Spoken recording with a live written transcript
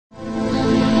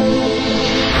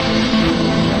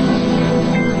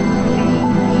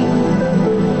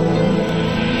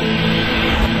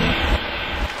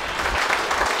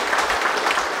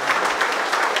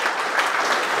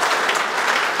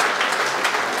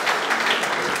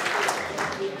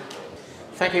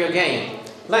Thank you again.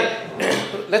 Right,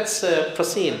 let's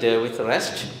proceed with the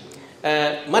rest.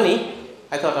 Money,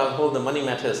 I thought I'll hold the money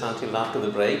matters until after the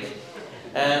break.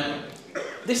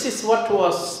 This is what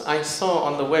I saw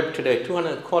on the web today,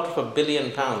 £225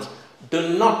 billion.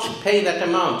 Do not pay that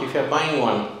amount if you're buying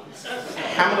one.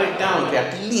 Hammer it down to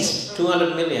at least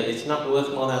 200 million. It's not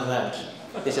worth more than that.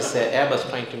 This is Airbus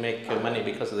trying to make money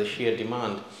because of the sheer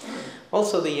demand.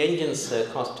 Also, the engines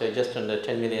cost just under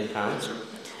 £10 million.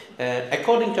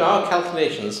 According to our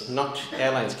calculations, not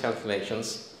airlines'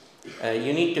 calculations,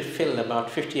 you need to fill about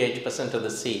 58% of the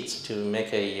seats to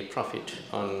make a profit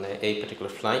on a particular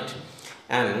flight.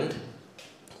 And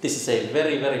this is a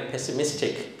very, very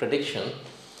pessimistic prediction.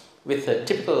 With a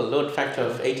typical load factor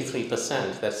of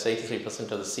 83%, that's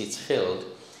 83% of the seats filled,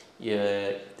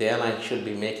 the airline should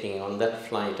be making on that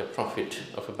flight a profit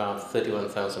of about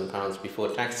 £31,000 before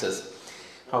taxes.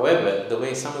 However, the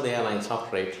way some of the airlines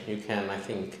operate, you can, I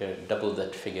think, double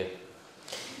that figure.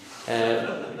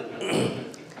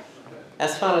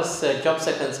 As far as jobs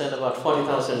are concerned, about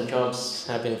 40,000 jobs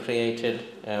have been created,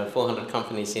 400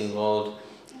 companies involved,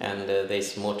 and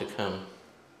there's more to come.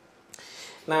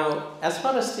 Now, as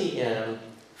far as the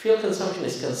fuel consumption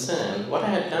is concerned, what I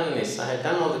had done is I had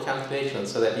done all the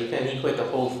calculations so that you can equate the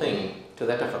whole thing to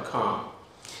that of a car.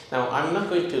 Now, I'm not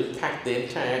going to pack the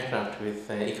entire aircraft with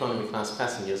economy class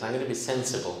passengers. I'm going to be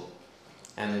sensible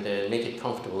and make it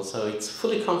comfortable. So it's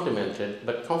fully complemented,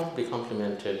 but comfortably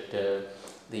complemented.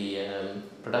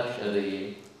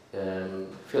 The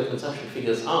fuel consumption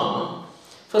figures are,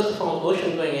 first of all,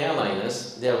 ocean-going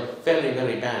airliners, they are very,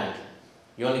 very bad.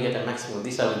 You only get a maximum.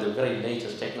 These are the very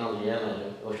latest technology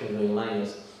airliner, ocean-going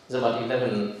liners. It's about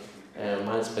 11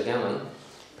 miles per gallon.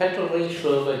 Petrol Range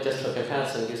Rover, just for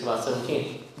comparison, gives about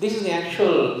 17. This is the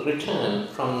actual return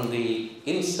from the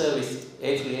in-service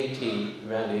A380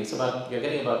 value. It's about, you're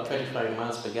getting about 25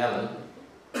 miles per gallon.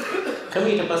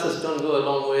 Commuter buses don't go a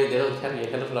long way. They don't carry a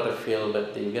hell of a lot of fuel,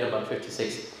 but you get about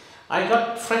 56. I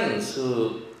got friends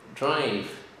who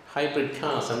drive hybrid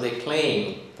cars and they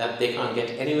claim that they can't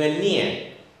get anywhere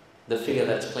near the figure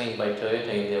that's claimed by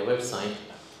Toyota in their website.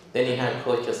 Then you have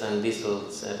coaches and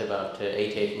diesels at about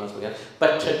 88 miles per gallon.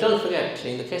 But don't forget,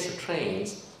 in the case of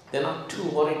trains, they're not too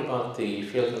worried about the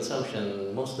fuel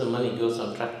consumption. Most of the money goes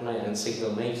on traffic light and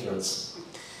signal maintenance.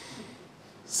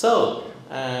 So,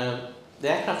 the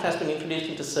aircraft has been introduced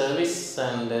into service,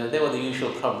 and there were the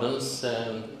usual problems.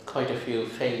 Quite a few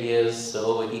failures,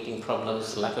 overheating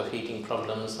problems, lack of heating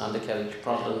problems, undercarriage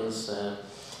problems,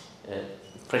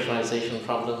 pressurization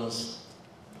problems,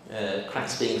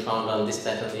 cracks being found on this,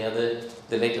 that and the other,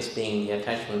 the latest being the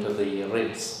attachment of the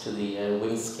ribs to the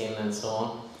windskin and so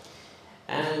on.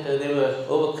 And they were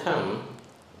overcome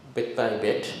bit by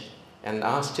bit and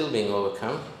are still being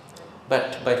overcome.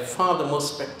 But by far the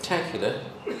most spectacular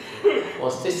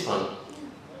was this one.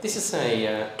 This is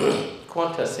a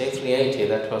Qantas A380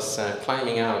 that was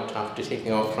climbing out after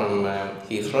taking off from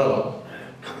Heathrow.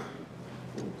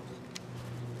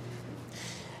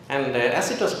 And as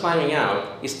it was climbing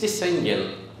out, it's this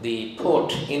engine, the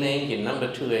port inner engine, number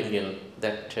 2 engine,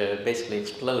 that basically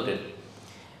exploded.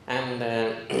 And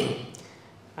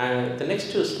the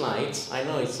next 2 slides, I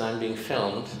know I'm being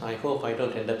filmed. I hope I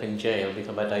don't end up in jail,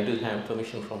 but I do have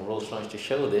permission from Rolls-Royce to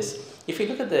show this. If you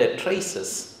look at the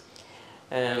traces,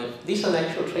 these are the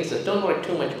actual traces. Don't worry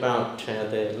too much about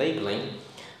the labeling,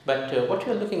 but what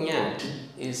you're looking at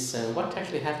is what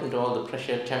actually happened to all the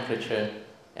pressure, temperature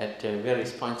at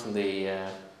various points in the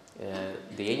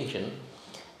engine.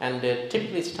 And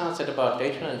typically it starts at about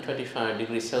 825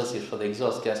 degrees Celsius for the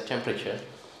exhaust gas temperature,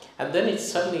 and then it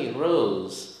suddenly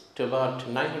rose to about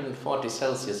 940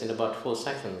 Celsius in about 4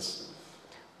 seconds.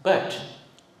 But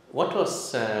what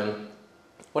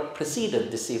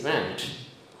preceded this event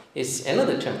is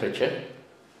another temperature,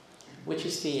 which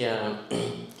is the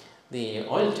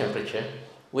oil temperature,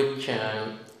 which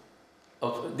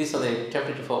these are the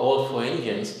temperature for all 4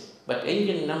 engines, but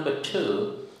engine number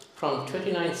 2, from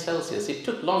 29 Celsius, it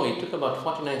took long, it took about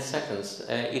 49 seconds.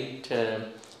 It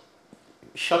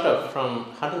shot up from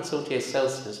 178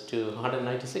 Celsius to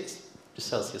 196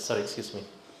 Celsius, sorry, excuse me.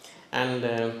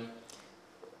 And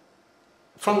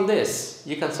from this,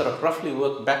 you can sort of roughly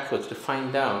work backwards to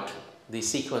find out the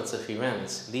sequence of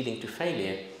events leading to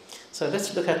failure. So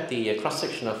let's look at the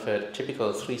cross-section of a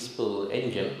typical 3-spool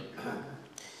engine.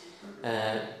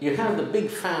 You have the big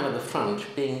fan at the front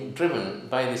being driven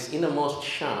by this innermost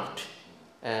shaft,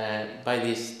 by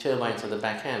these turbines at the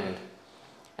back end.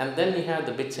 And then you have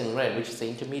the bits in red, which is the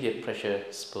intermediate pressure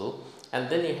spool. And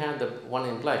then you have the one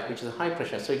in black, which is the high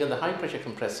pressure. So you get the high pressure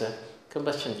compressor,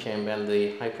 combustion chamber, and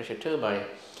the high pressure turbine.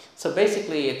 So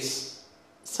basically it's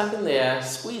suck in the air,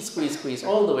 squeeze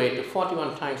all the way to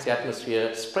 41 times the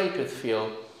atmosphere, spray it with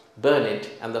fuel, burn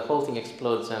it, and the whole thing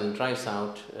explodes and drives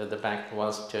out the back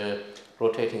whilst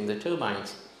rotating the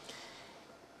turbines.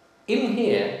 In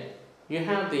here, you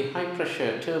have the high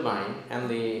pressure turbine and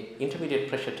the intermediate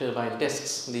pressure turbine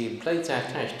discs. The blades are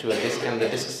attached to a disc and the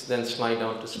discs then slide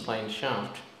onto spline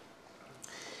shaft.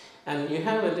 And you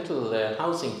have a little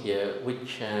housing here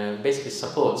which basically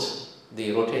supports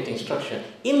the rotating structure.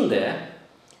 In there,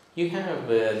 you have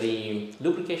the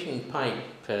lubrication pipe,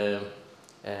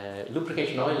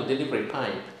 lubrication oil delivery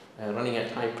pipe running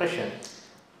at high pressure.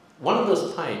 One of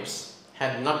those pipes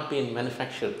had not been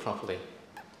manufactured properly.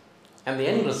 And the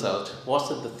end result was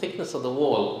that the thickness of the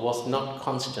wall was not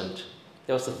constant.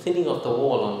 There was a thinning of the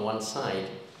wall on one side.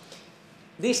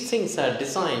 These things are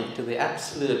designed to the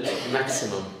absolute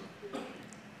maximum.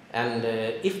 And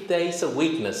if there is a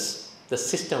weakness, the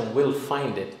system will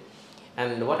find it.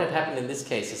 And what had happened in this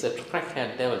case is a crack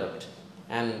had developed,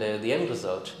 and the end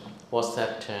result was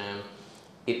that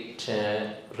it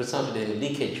resulted in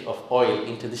leakage of oil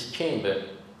into this chamber.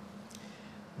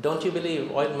 Don't you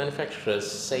believe oil manufacturers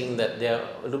saying that their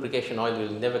lubrication oil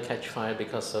will never catch fire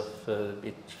because of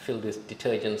it filled with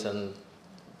detergents and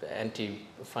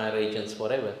anti-fire agents,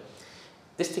 whatever?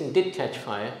 This thing did catch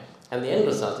fire, and the end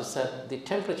result is that the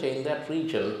temperature in that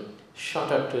region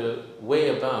shot up to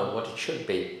way above what it should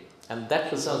be, and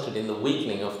that resulted in the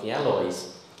weakening of the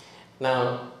alloys.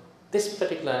 Now, this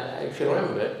particular, if you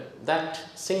remember, that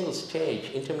single stage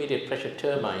intermediate pressure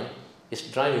turbine is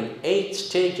driving 8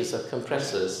 stages of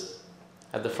compressors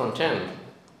at the front end.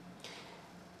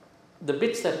 The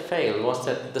bits that failed was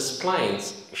that the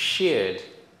splines sheared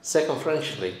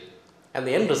circumferentially, and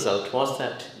the end result was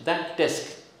that that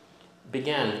disc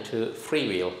began to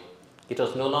freewheel. It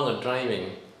was no longer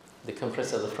driving the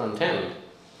compressor at the front end.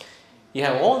 You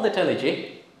have all that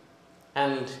energy,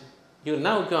 and you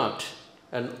now got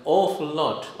an awful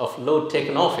lot of load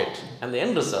taken off it, and the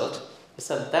end result is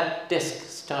that that disc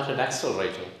started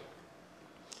accelerating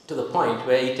to the point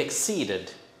where it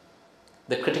exceeded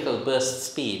the critical burst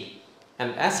speed,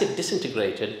 and as it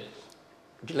disintegrated,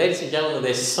 ladies and gentlemen,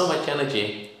 there's so much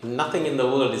energy, nothing in the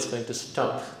world is going to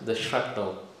stop the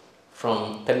shrapnel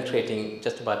from penetrating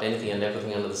just about anything and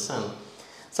everything under the sun.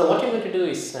 So what you're going to do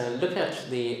is look at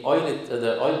the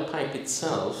oil pipe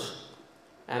itself,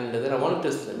 and there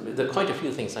are quite a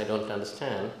few things I don't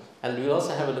understand, and we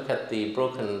also have a look at the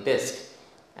broken disc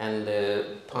and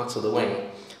parts of the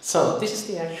wing. So this is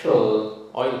the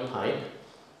actual oil pipe,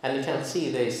 and you can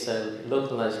see there is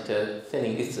localized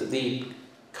thinning. The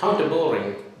counter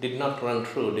boring did not run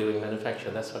through during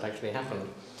manufacture. That's what actually happened.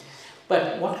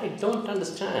 But what I don't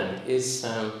understand is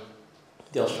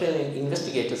the Australian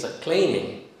investigators are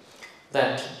claiming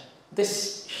that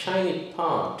this shiny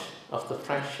part of the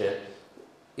fracture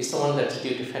is the one that's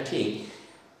due to fatigue.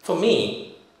 For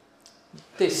me,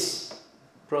 this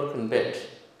broken bit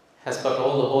has got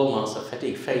all the hallmarks of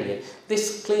fatigue failure.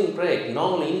 This clean break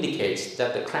normally indicates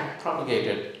that the crack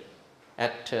propagated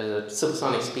at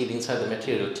supersonic speed inside the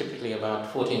material, typically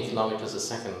about 14 kilometers a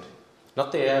second.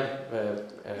 Not the air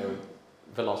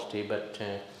velocity, but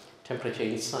temperature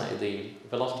inside, the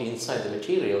velocity inside the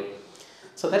material.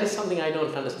 So that is something I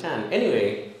don't understand.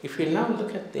 Anyway, if we now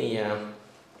look at the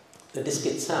disc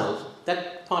itself,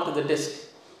 that part of the disc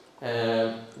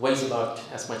weighs about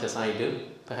as much as I do,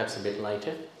 perhaps a bit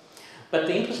lighter. But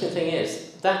the interesting thing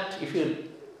is that if you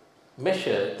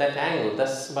measure that angle,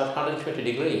 that's about 120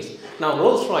 degrees. Now,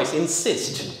 Rolls-Royce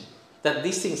insist that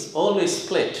these things always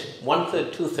split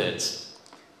 1/3, 2/3.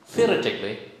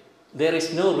 Theoretically, there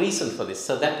is no reason for this,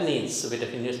 so that needs a bit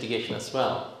of investigation as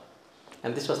well.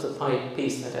 And this was the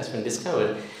piece that has been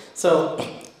discovered. So,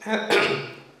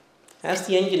 as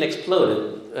the engine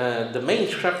exploded, the main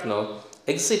shrapnel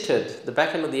exited the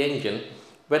back end of the engine,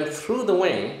 went through the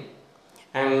wing,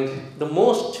 and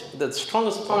the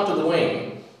strongest part of the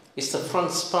wing is the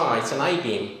front spar. It's an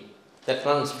I-beam that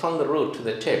runs from the root to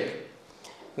the tip.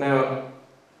 Now,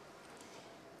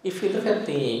 if you look at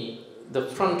the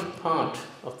front part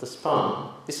of the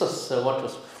spar, this was what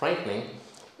was frightening,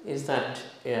 is that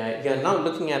you're now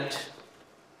looking at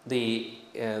the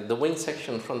wing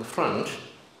section from the front.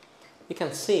 You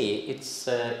can see it's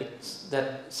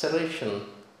that serration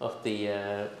of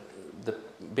the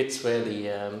bits where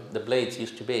the blades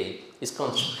used to be is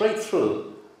gone straight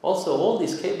through. Also, all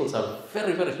these cables are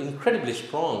very, very incredibly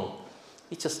strong.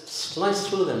 It just sliced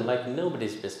through them like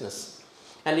nobody's business.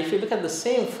 And if you look at the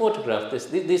same photograph, this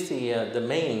the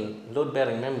main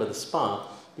load-bearing member, the spar.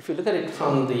 If you look at it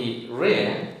from the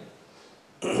rear,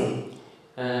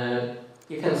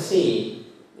 you can see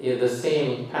the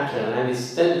same pattern, and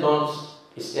it's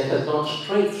it has gone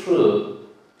straight through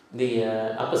the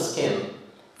upper skin.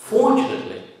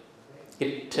 Fortunately,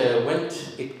 it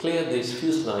cleared this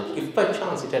fuselage. If by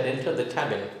chance it had entered the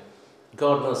cabin,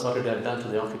 God knows what it had done to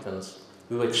the occupants.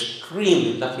 We were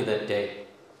extremely lucky that day.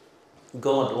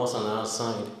 God was on our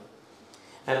side.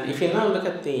 And if you now look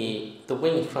at the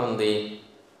wing from the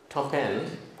top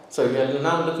end, so you are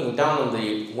now looking down on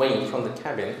the wing from the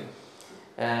cabin,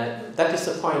 that is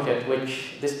the point at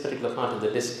which this particular part of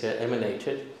the disc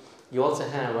emanated. You also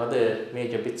have other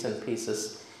major bits and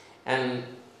pieces, and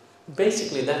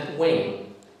basically that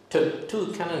wing took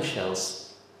 2 cannon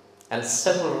shells and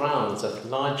several rounds of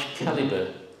large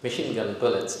caliber machine gun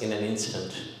bullets in an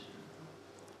instant,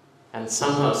 and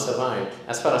somehow survived.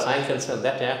 As far as I'm concerned,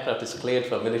 that aircraft is cleared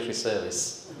for military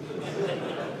service.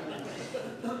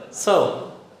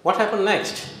 So, what happened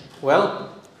next?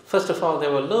 Well, first of all,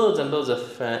 there were loads and loads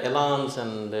of alarms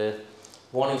and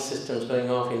warning systems going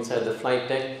off inside the flight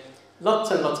deck.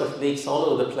 Lots and lots of leaks all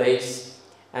over the place,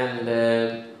 and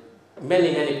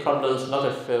many problems. A lot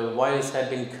of wires had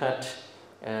been cut.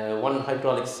 One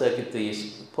hydraulic circuit, the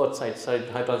port side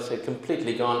hydraulic circuit,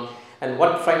 completely gone. And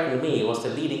what frightened me was the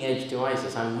leading edge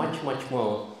devices. I'm much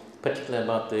more particular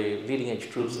about the leading edge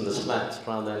troops in the slats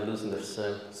rather than losing the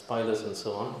spoilers and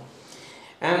so on.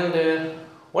 And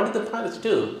what did the pilots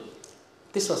do?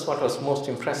 This was what was most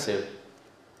impressive.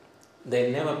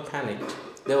 They never panicked.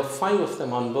 There were 5 of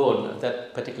them on board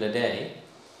that particular day.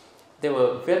 They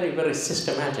were very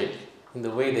systematic in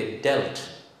the way they dealt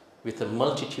with the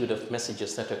multitude of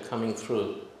messages that are coming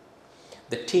through.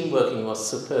 The team working was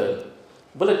superb.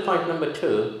 Bullet point number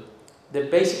 2, they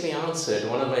basically answered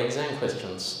one of my exam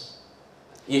questions.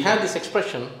 You have this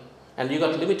expression and you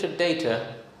got limited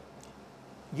data,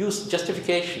 use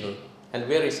justification and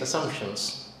various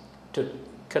assumptions to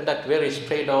conduct various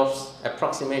trade-offs,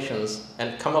 approximations,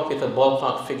 and come up with a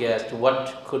ballpark figure as to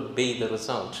what could be the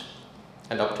result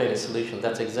and obtain a solution.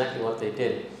 That's exactly what they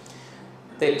did.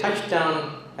 They touched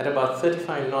down at about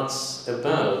 35 knots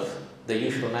above the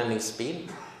usual landing speed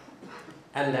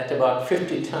and at about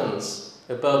 50 tons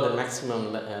above the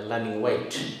maximum landing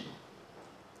weight.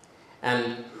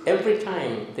 And every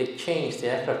time they changed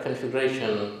the aircraft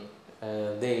configuration,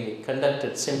 they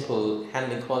conducted simple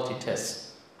handling quality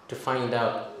tests to find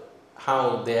out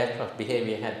how the aircraft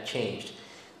behavior had changed.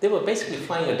 They were basically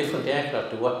flying a different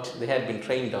aircraft to what they had been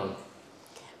trained on.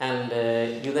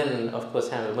 And you then, of course,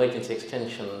 have emergency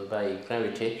extension by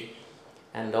gravity,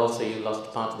 and also you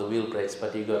lost part of the wheel brakes,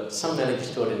 but you got some energy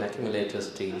stored in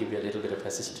accumulators to give you a little bit of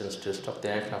assistance to stop the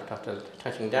aircraft after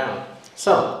touching down.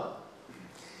 So,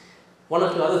 1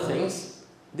 or 2 other things.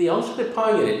 The auxiliary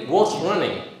power unit was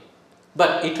running,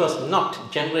 but it was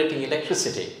not generating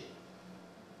electricity.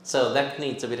 So that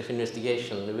needs a bit of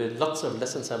investigation. Lots of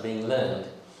lessons are being learned.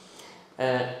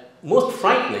 Most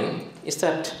frightening is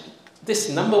that this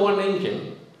number 1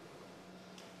 engine,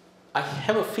 I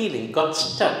have a feeling, got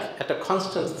stuck at a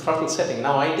constant throttle setting.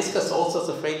 Now, I discuss all sorts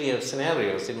of failure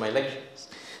scenarios in my lectures.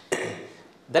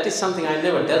 That is something I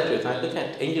never dealt with. I look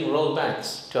at engine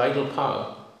rollbacks to idle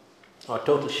power or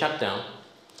total shutdown,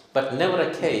 but never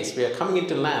a case where coming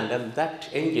into land and that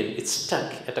engine, it's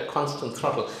stuck at a constant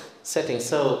throttle setting.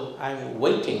 So I'm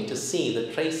waiting to see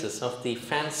the traces of the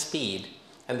fan speed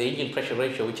and the engine pressure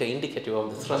ratio, which are indicative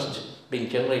of the thrust being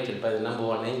generated by the number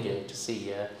 1 engine, to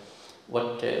see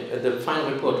what the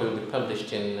final report will be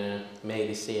published in May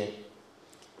this year.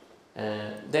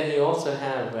 Then you also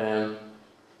have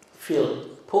fuel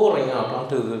pouring out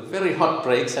onto the very hot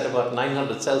brakes at about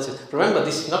 900 Celsius. Remember,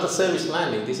 this is not a service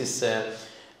landing. This is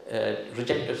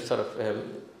rejected sort of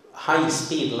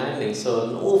high-speed landing. So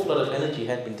an awful lot of energy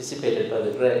had been dissipated by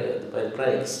the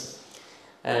brakes.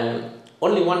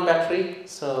 Only 1 battery,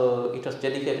 so it was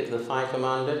dedicated to the fire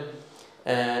commander.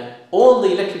 All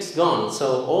the electric's gone,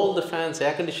 so all the fans,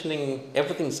 air conditioning,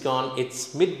 everything's gone.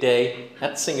 It's midday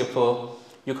at Singapore.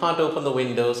 You can't open the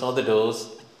windows or the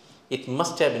doors. It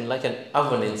must have been like an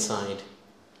oven inside.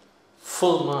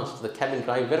 Full mast to the cabin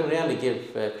crew. I very rarely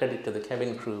give credit to the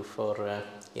cabin crew for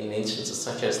in instances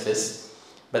such as this,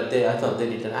 but I thought they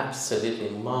did an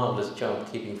absolutely marvelous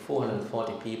job keeping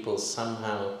 440 people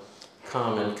somehow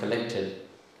calm and collected.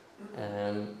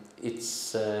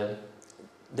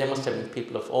 There must have been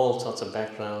people of all sorts of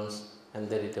backgrounds, and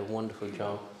they did a wonderful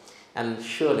job. And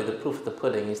surely the proof of the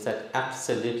pudding is that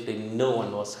absolutely no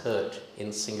one was hurt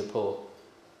in Singapore.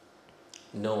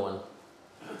 No one.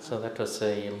 So that was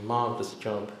a marvelous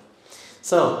job.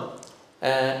 So,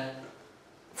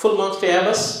 full marks to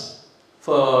Airbus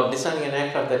for designing an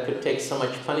aircraft that could take so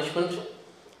much punishment.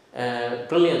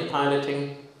 Brilliant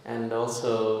piloting, and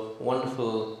also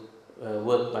wonderful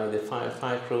work by the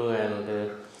fire crew,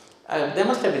 and There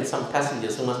must have been some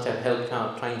passengers who must have helped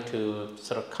out trying to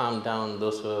sort of calm down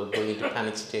those who were going into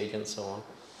panic stage and so on.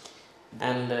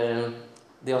 And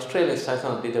the Australians, I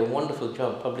thought, did a wonderful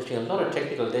job publishing a lot of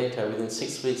technical data within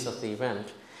 6 weeks of the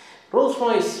event.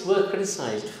 Rolls-Royce were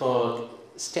criticized for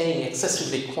staying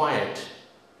excessively quiet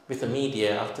with the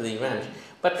media after the event,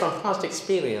 but from past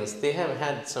experience, they have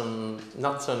had some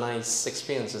not so nice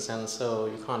experiences, and so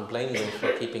you can't blame them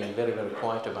for keeping very, very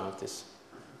quiet about this.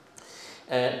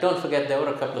 Don't forget, there were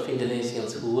a couple of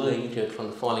Indonesians who were injured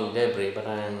from the falling debris, but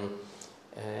I'm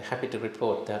happy to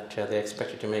report that they're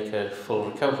expected to make a full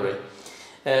recovery.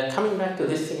 Coming back to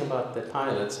this thing about the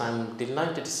pilots, I'm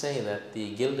delighted to say that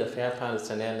the Guild of Air Pilots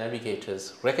and Air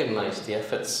Navigators recognized the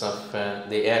efforts of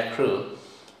the air crew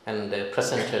and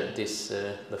presented this,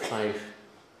 the 5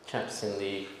 chaps in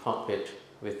the cockpit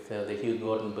with the Hugh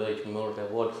Gordon Burge Memorial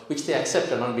Award, which they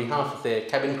accepted on behalf of their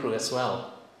cabin crew as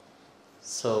well.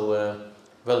 So,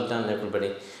 well done,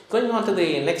 everybody. Going on to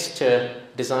the next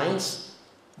designs,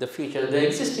 the future. The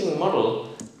existing model,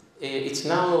 it's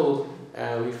now,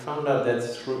 we found out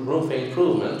there's room for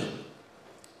improvement.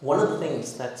 One of the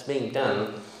things that's being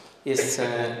done is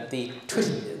the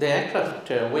twist. The aircraft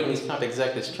wing is not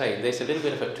exactly straight. There's a little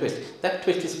bit of a twist. That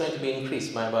twist is going to be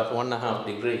increased by about 1.5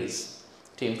 degrees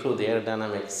to improve the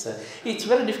aerodynamics. It's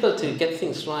very difficult to get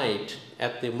things right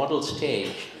at the model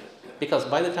stage, because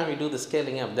by the time you do the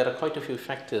scaling up, there are quite a few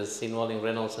factors involving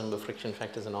Reynolds number, friction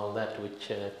factors and all that,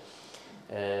 which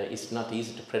is not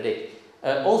easy to predict.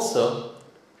 Also,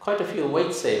 quite a few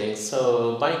weight savings.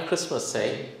 So by Christmas,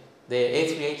 say, the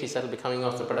A380s that will be coming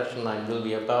off the production line will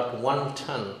be about 1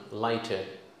 ton lighter.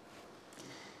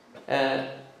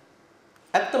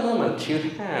 At the moment, you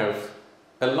have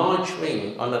a large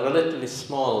wing on a relatively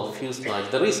small fuselage.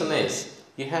 The reason is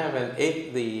you have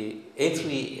the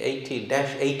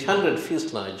A380-800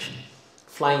 fuselage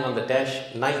flying on the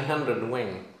 -900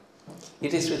 wing.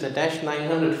 It is with the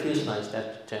 -900 fuselage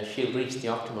that she'll reach the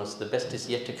Optimus. The best is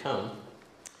yet to come.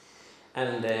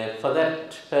 And for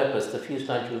that purpose, the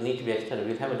fuselage will need to be extended.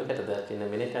 We'll have a look at that in a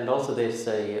minute. And also there's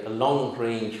a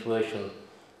long-range version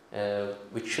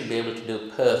which should be able to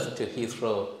do Perth to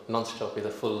Heathrow non-stop with a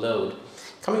full load.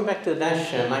 Coming back to the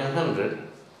 -900,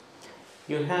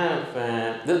 you have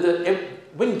the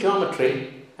wing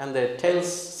geometry and the tail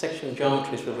section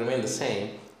geometries will remain the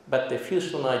same, but the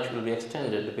fuselage will be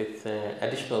extended with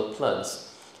additional plugs.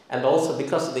 And also,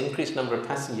 because of the increased number of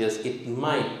passengers, it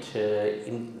might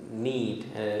need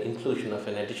inclusion of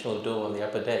an additional door on the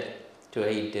upper deck to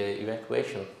aid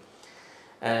evacuation.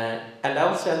 And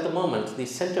also at the moment, the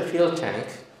center fuel tank,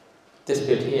 this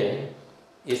bit here,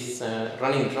 is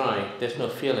running dry. There's no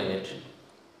fuel in it.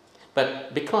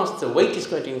 But because the weight is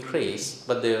going to increase,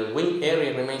 but the wing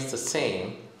area remains the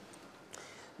same,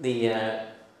 the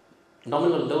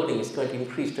nominal loading is going to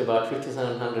increase to about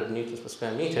 5,700 newtons per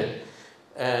square meter.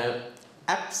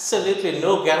 Absolutely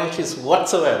no guarantees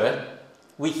whatsoever.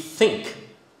 We think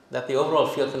that the overall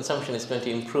fuel consumption is going to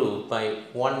improve by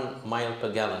 1 mile per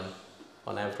gallon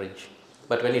on average.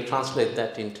 But when you translate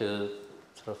that into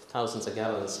sort of thousands of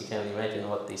gallons, you can imagine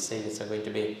what the savings are going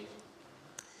to be.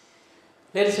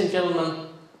 Ladies and gentlemen,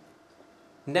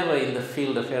 never in the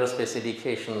field of aerospace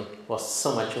education was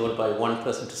so much owed by one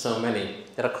person to so many.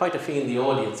 There are quite a few in the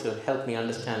audience who have helped me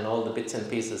understand all the bits and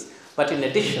pieces. But in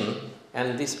addition,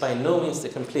 and this by no means the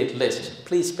complete list,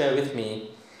 please bear with me.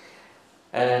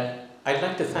 I'd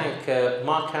like to thank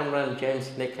Mark Cameron,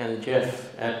 James, Nick and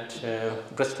Jeff at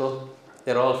Bristol.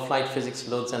 They're all flight physics,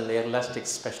 loads and air elastics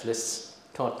specialists,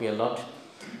 taught me a lot.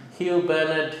 Hugh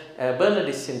Bernard, Bernard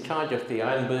is in charge of the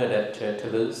Iron Bird at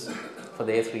Toulouse for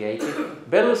the A380.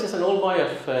 Berus is an old boy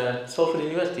of Salford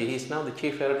University. He's now the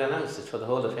chief aerodynamicist for the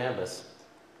whole of Airbus.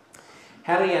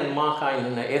 Harry and Mark are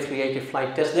in A380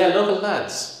 flight test. They are local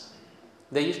lads.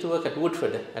 They used to work at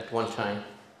Woodford at one time.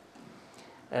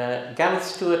 Gareth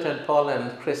Stewart and Paul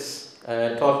and Chris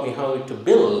taught me how to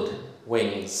build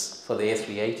wings for the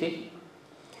A380.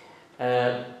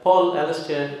 Paul,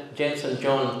 Alistair, James and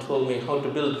John told me how to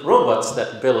build robots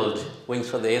that build wings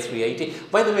for the A380.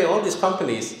 By the way, all these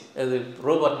companies, the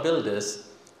robot builders,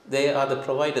 they are the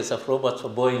providers of robots for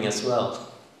Boeing as well.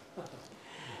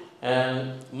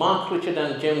 Mark, Richard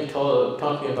and Jim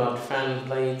taught me about fan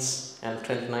blades and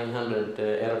Trent 900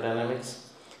 aerodynamics.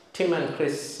 Tim and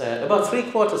Chris, about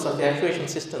 3/4 of the actuation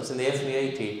systems in the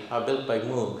A380 are built by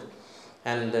Moog.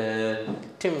 And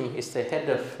Tim is the head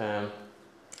of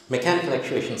mechanical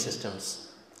actuation systems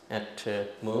at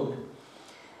Moog.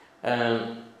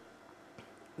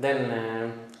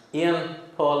 Then Ian,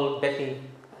 Paul, Becky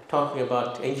taught me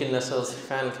about engine nacelles,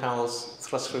 fan cowls,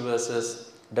 thrust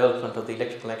reversers, development of the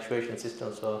electrical actuation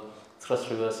systems for thrust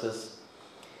reversers.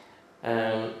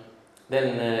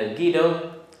 Then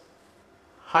Guido,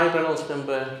 high Reynolds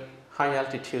number, high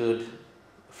altitude,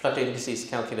 flutter indices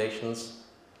calculations.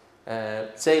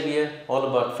 Xavier, all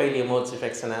about failure modes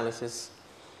effects analysis.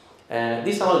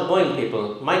 These are all Boeing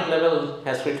people. Mike Level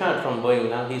has retired from Boeing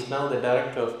now. He's now the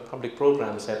director of public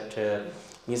programs at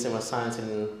Museum of Science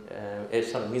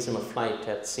Museum of Flight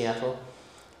at Seattle.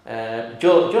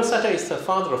 Joe Sutter is the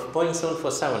father of Boeing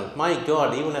 747. My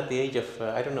God, even at the age of,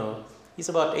 I don't know, he's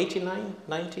about 89,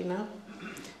 90 now.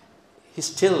 He's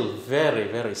still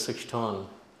very, very switched on.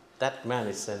 That man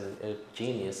is a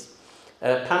genius.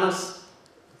 Panos,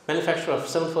 manufacturer of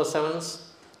 747s.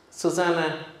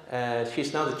 Susanna,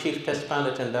 she's now the chief test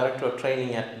pilot and director of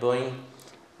training at Boeing.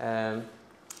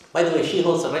 By the way, she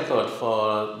holds a record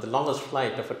for the longest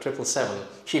flight of a 777.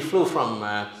 She flew from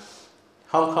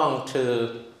Hong Kong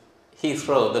to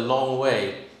Heathrow the long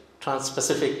way,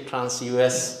 trans-Pacific,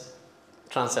 trans-US,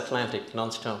 transatlantic,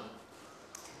 non-stop.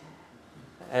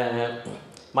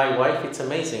 My wife, it's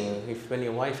amazing when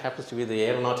your wife happens to be the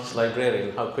aeronautics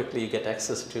librarian, how quickly you get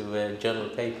access to journal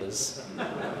papers.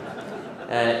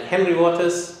 Henry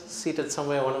Waters, seated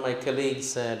somewhere, one of my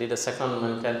colleagues did a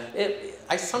secondment, and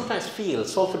I sometimes feel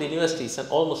Salford University is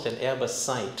almost an Airbus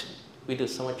site. We do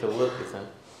so much of work with them.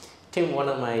 Tim, one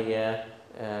of my,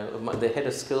 the head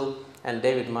of school, and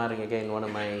David Maring, again, one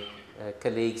of my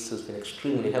colleagues who's been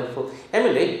extremely helpful.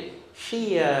 Emily,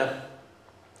 she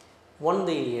won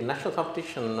the national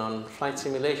competition on flight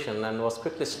simulation and was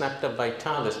quickly snapped up by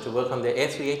Thales to work on the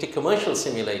A380 commercial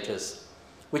simulators,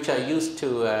 which are used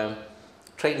to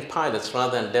train pilots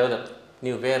rather than develop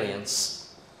new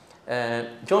variants.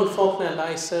 John Faulkner and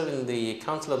I serve in the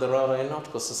Council of the Royal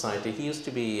Aeronautical Society. He used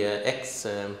to be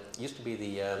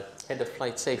the head of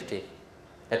flight safety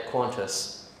at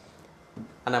Qantas.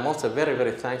 And I'm also very,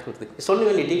 very thankful. It's only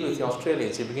when you deal with the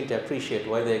Australians you begin to appreciate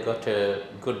why they got a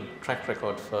good track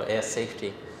record for air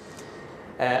safety.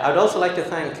 I'd also like to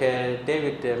thank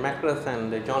David McGrath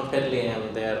and John Pedley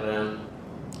and their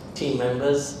team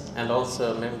members, and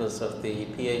also members of the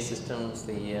PA systems,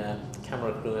 the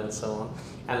camera crew and so on,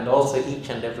 and also each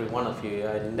and every one of you.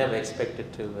 I never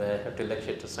expected to have to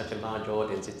lecture to such a large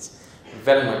audience. It's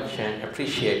very much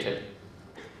appreciated.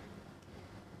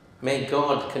 May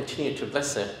God continue to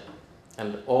bless her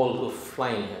and all who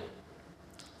fly in her.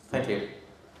 Thank you.